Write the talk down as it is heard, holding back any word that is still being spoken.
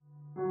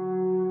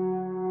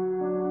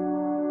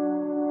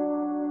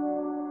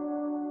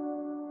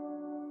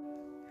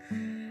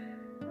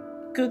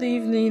Good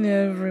evening,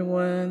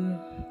 everyone.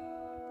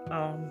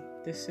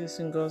 This is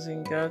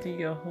Ngozi Ngadi,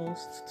 your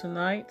host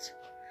tonight,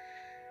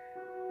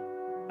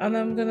 and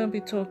I'm gonna be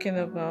talking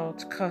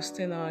about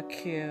casting our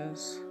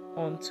cares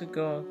onto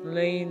God,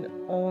 laying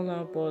all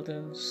our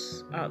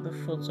burdens at the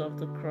foot of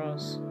the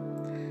cross.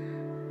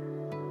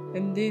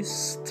 In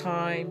these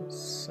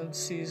times and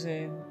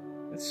season,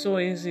 it's so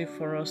easy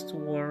for us to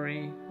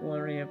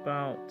worry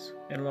about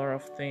a lot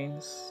of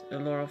things, a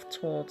lot of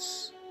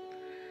thoughts,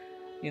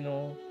 you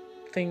know,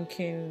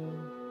 thinking,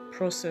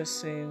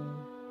 processing,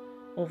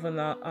 over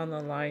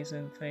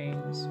analyzing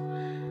things,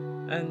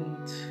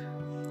 and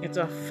it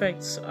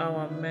affects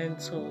our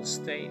mental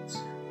state,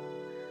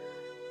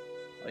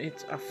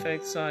 it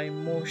affects our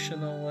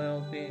emotional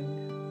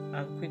well-being,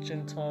 and which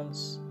in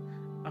turns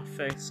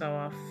affects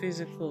our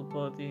physical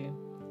body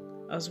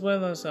as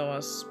well as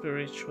our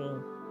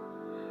spiritual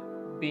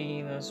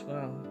being as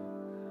well.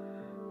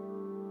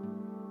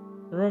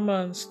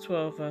 Romans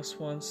 12 verse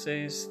 1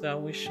 says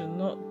that we should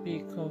not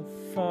be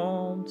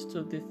conformed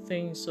to the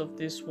things of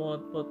this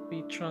world, but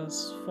be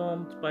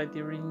transformed by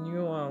the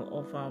renewal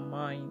of our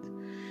mind.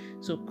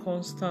 So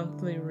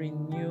constantly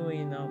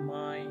renewing our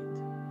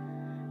mind,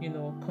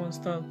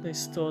 constantly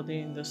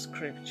studying the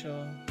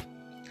scripture,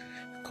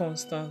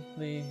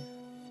 constantly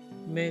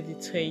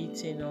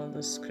meditating on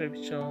the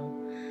scripture.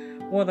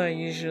 What I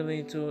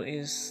usually do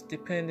is,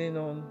 depending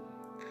on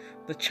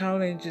the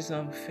challenges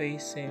I'm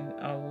facing,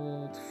 I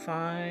would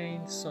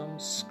find some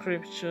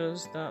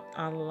scriptures that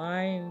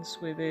aligns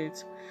with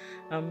it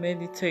and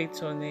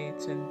meditate on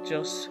it and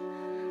just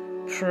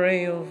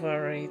pray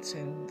over it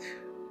and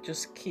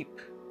just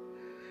keep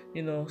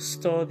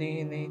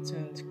studying it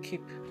and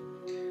keep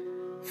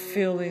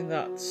filling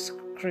that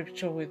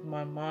scripture with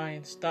my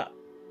mind. That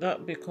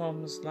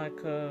becomes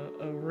like a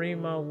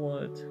rhema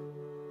word.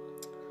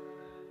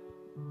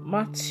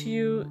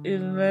 Matthew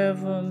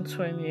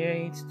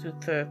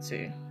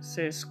 11:28-30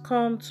 says,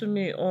 "Come to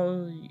me,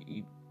 all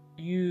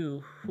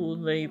you who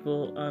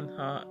labor and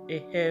are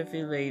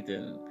heavy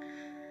laden,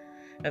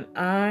 and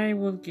I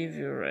will give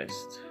you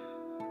rest.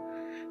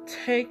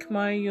 Take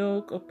my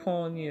yoke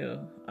upon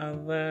you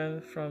and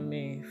learn from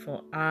me,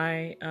 for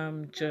I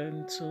am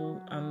gentle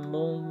and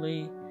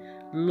lowly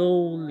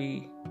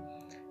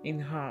in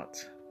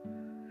heart,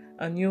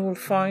 and you will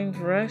find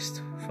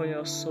rest for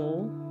your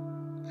soul.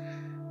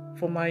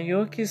 For my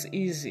yoke is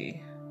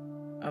easy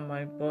and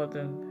my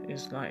burden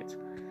is light."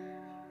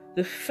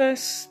 The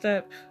first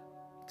step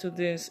to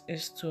this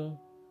is to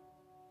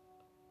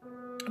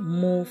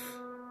move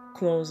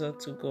closer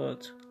to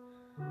God.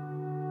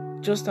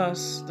 Just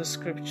as the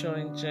scripture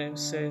in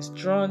James says,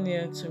 "Draw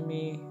near to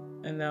me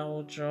and I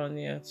will draw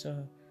near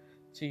to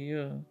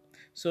you."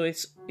 So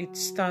it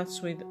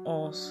starts with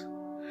us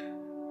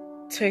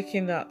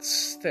taking that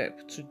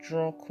step to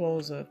draw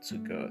closer to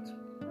God.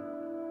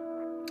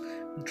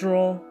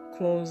 Draw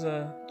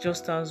closer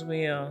just as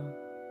we are,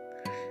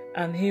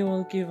 and He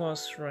will give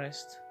us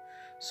rest.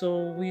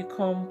 So we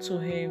come to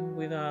Him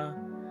with our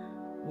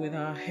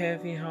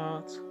heavy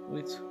heart,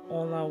 with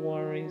all our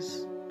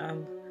worries,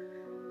 and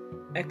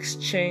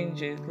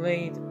exchange it,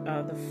 laid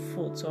at the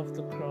foot of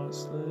the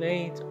cross,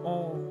 laid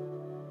all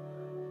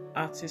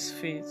at His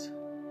feet,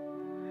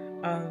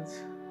 and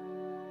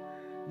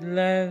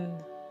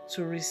learn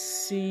to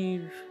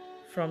receive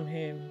from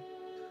Him.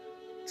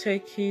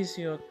 Take His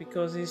yoke,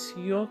 because His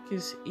yoke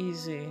is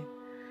easy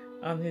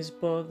and His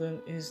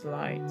burden is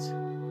light.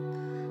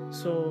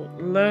 So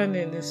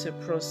learning is a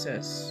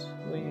process.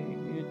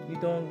 You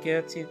don't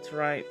get it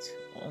right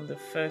on the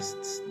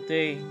first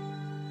day.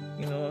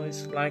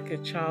 It's like a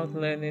child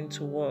learning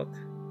to walk.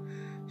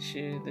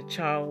 The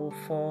child will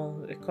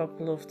fall a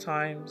couple of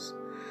times,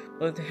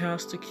 but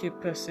has to keep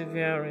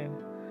persevering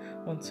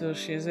until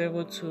she's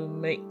able to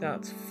make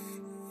that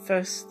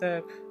first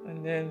step,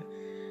 and then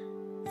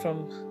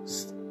from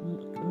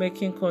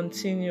making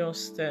continuous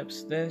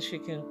steps, then she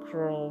can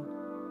crawl.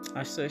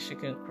 I say she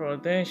can crawl,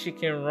 then she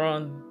can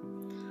run,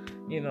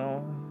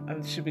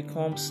 and she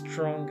becomes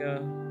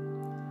stronger.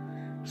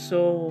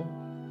 So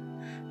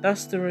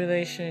that's the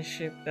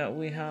relationship that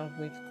we have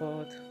with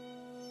God,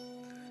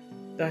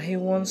 that He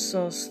wants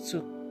us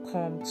to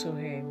come to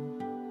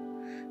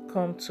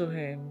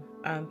Him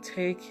and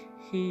take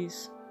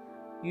His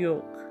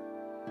yoke,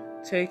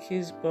 take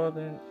His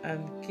burden,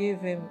 and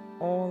give Him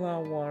all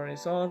our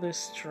worries, all the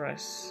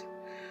stress.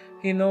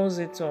 He knows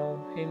it all.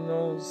 He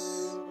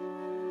knows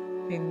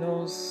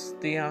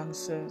the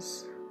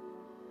answers.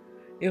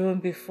 Even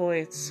before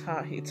it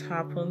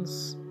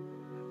happens,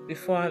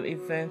 before an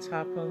event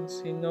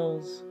happens, He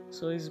knows.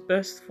 So it's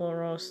best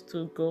for us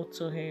to go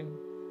to Him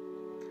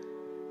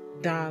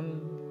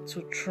than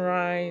to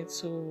try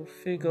to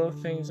figure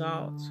things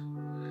out,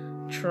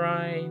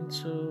 trying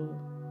to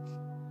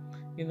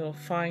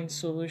find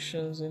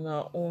solutions in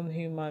our own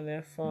human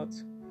effort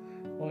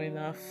or in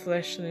our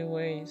fleshly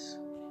ways.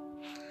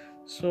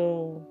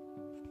 So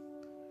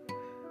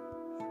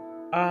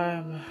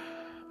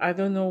I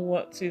don't know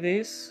what it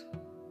is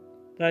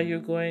that you're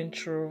going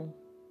through.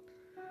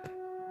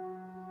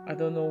 I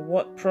don't know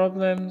what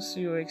problems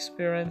you're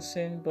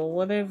experiencing, but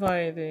whatever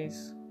it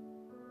is,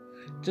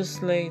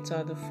 just lay it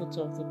at the foot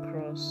of the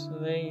cross.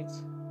 Lay it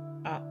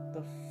at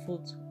the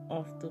foot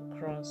of the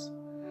cross.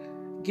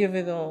 Give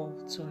it all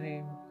to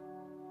Him.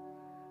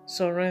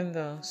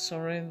 Surrender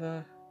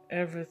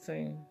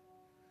everything,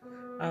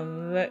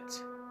 and let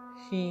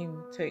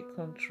Him take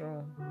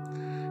control.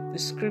 The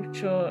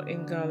scripture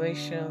in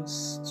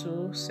Galatians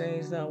 2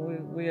 says that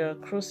we are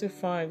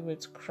crucified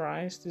with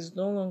Christ. It's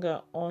no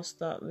longer us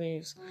that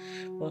lives,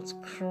 but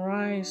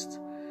Christ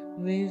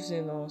lives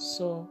in us.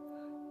 So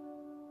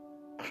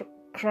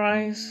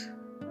Christ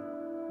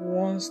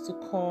wants to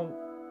come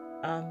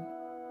and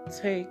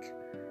take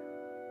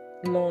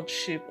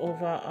lordship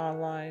over our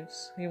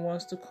lives. He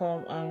wants to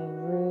come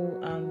and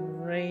rule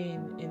and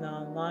reign in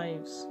our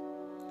lives.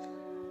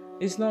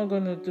 He's not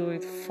going to do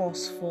it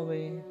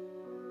forcefully.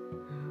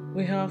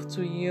 We have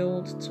to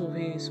yield to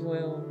His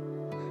will.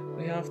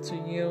 We have to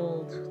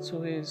yield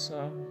to His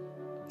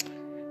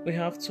we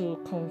have to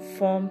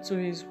conform to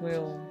His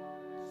will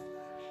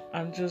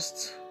and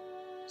just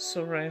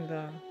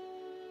surrender,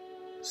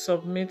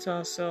 submit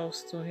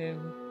ourselves to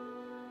Him.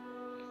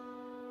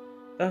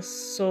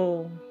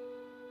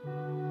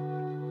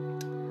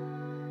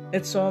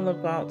 It's all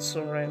about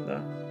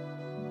surrender.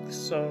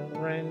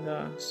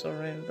 Surrender.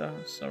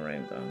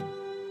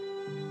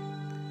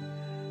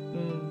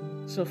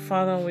 So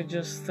Father, we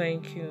just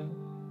thank You.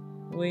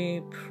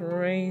 We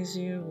praise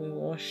You. We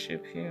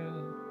worship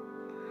You.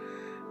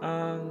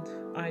 And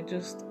I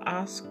just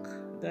ask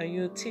that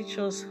You teach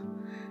us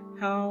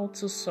how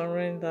to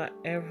surrender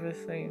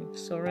everything.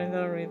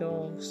 Surrender it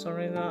all.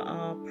 Surrender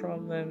our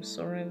problems.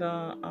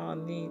 Surrender our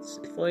needs.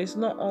 For it's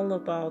not all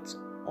about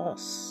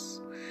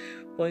us,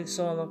 but it's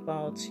all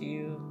about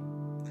You.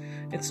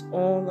 It's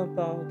all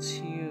about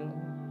You.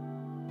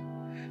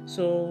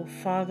 So,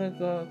 Father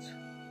God,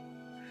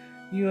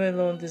 You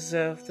alone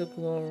deserve the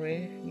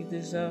glory. You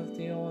deserve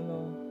the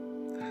honor.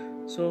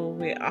 So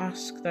we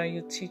ask that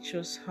You teach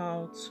us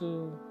how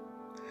to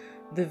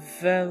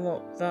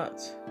develop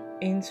that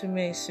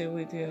intimacy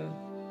with You,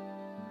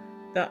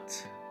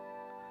 that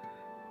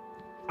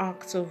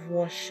act of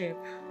worship,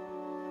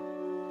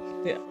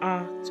 the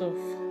act of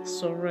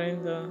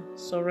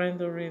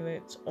surrendering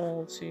it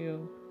all to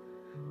You.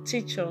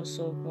 Teach us,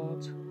 oh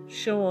God.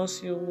 Show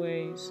us Your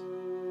ways.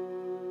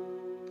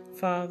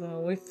 Father,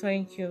 we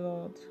thank You,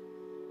 Lord.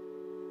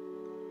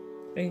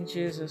 In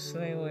Jesus'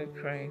 name we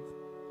pray.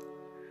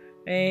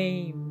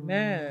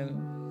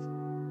 Amen.